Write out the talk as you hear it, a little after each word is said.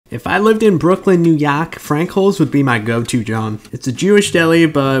If I lived in Brooklyn, New York, Frankel's would be my go-to, John. It's a Jewish deli,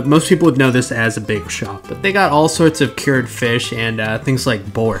 but most people would know this as a bagel shop. But they got all sorts of cured fish and things like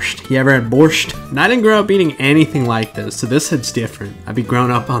borscht. You ever had borscht? And I didn't grow up eating anything like this, so this hits different. I'd be growing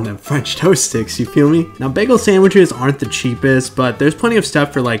up on the French toast sticks, you feel me? Now, bagel sandwiches aren't the cheapest, but there's plenty of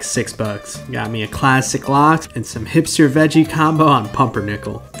stuff for like $6. Got me a classic lox and some hipster veggie combo on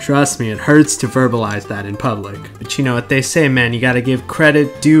pumpernickel. Trust me, it hurts to verbalize that in public. But you know what they say, man, you gotta give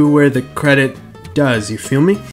credit due where the credit does, you feel me?